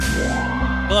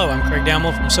Hello, I'm Craig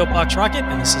Downwell from Soapbox Rocket,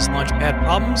 and this is Launchpad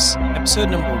Problems, episode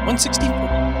number 164.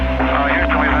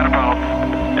 Houston, we've had a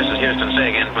problem. This is Houston.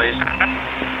 Say again, please.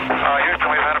 Houston,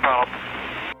 we've had a problem.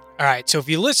 All right, so if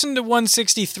you listen to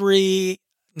 163,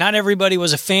 not everybody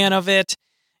was a fan of it.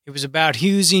 It was about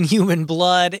using human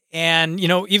blood, and,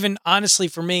 even honestly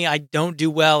for me, I don't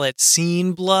do well at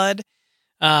seeing blood,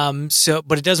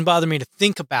 but it doesn't bother me to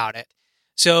think about it.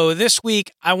 So this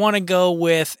week, I want to go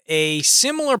with a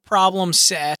similar problem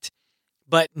set,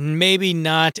 but maybe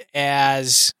not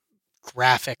as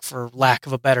graphic, for lack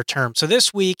of a better term. So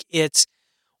this week, it's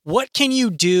what can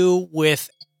you do with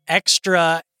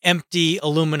extra empty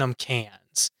aluminum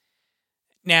cans?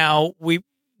 Now, we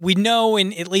know,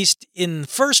 at least in the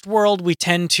first world, we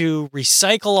tend to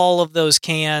recycle all of those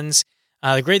cans.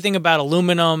 The great thing about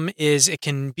aluminum is it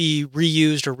can be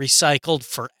reused or recycled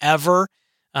forever.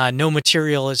 No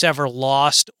material is ever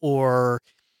lost or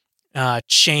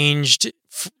changed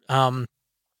to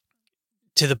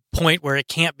the point where it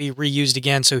can't be reused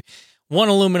again. So one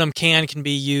aluminum can can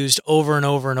be used over and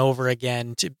over and over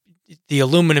again, the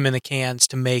aluminum in the cans,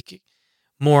 to make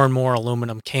more and more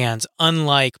aluminum cans,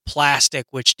 unlike plastic,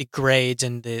 which degrades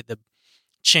and the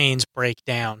chains break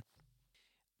down.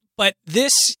 But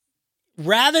this,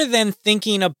 rather than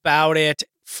thinking about it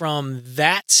from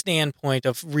that standpoint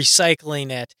of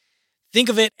recycling it, think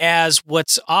of it as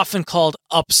what's often called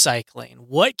upcycling.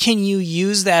 What can you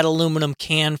use that aluminum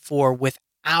can for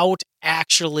without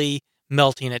actually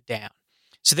melting it down?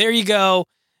 So there you go.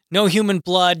 No human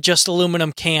blood, just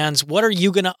aluminum cans. What are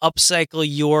you going to upcycle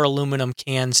your aluminum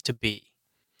cans to be?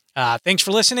 Thanks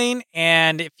for listening.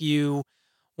 And if you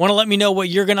want to let me know what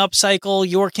you're going to upcycle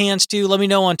your cans to, let me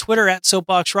know on Twitter at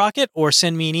SoapboxRocket, or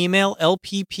send me an email,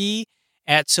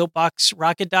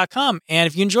 lpp@soapboxrocket.com. And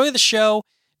if you enjoy the show,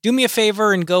 do me a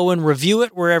favor and go and review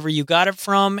it wherever you got it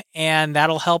from, and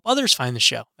that'll help others find the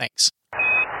show. Thanks.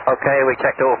 Okay, we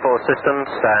checked all four systems,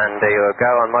 and there you go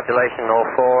on modulation, all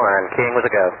four, and keying was a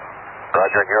go.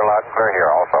 Roger, you're loud and clear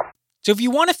here also. So if you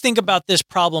want to think about this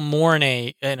problem more in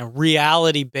a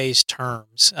reality-based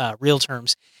terms, real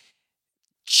terms,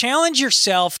 challenge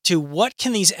yourself to what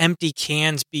can these empty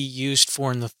cans be used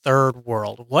for in the third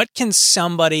world? What can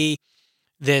somebody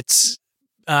it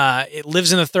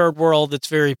lives in the third world that's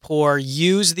very poor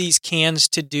use these cans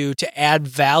to do to add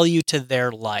value to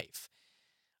their life?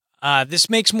 This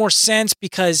makes more sense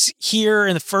because here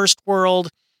in the first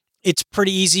world, it's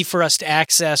pretty easy for us to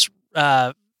access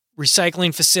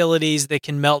recycling facilities that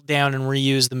can melt down and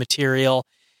reuse the material.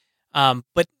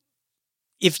 But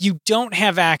if you don't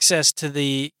have access to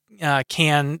the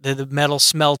the metal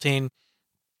smelting,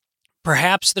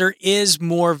 perhaps there is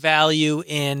more value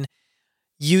in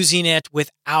using it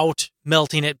without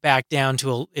melting it back down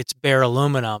to its bare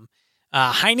aluminum.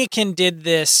 Heineken did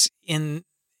this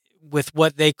with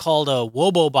what they called a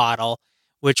Wobo bottle,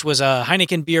 which was a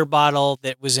Heineken beer bottle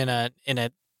that was in a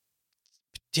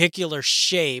particular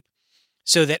shape,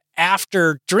 so that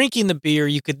after drinking the beer,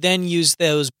 you could then use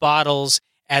those bottles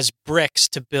as bricks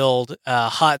to build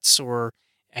huts, or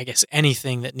I guess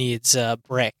anything that needs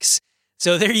bricks.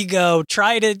 So there you go.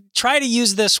 Try to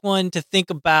use this one to think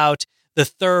about the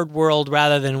third world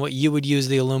rather than what you would use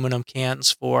the aluminum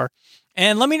cans for.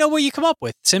 And let me know what you come up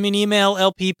with. Send me an email,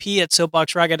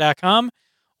 lpp@soapboxrocket.com,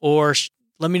 or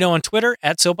let me know on Twitter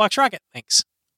 @soapboxrocket. Thanks.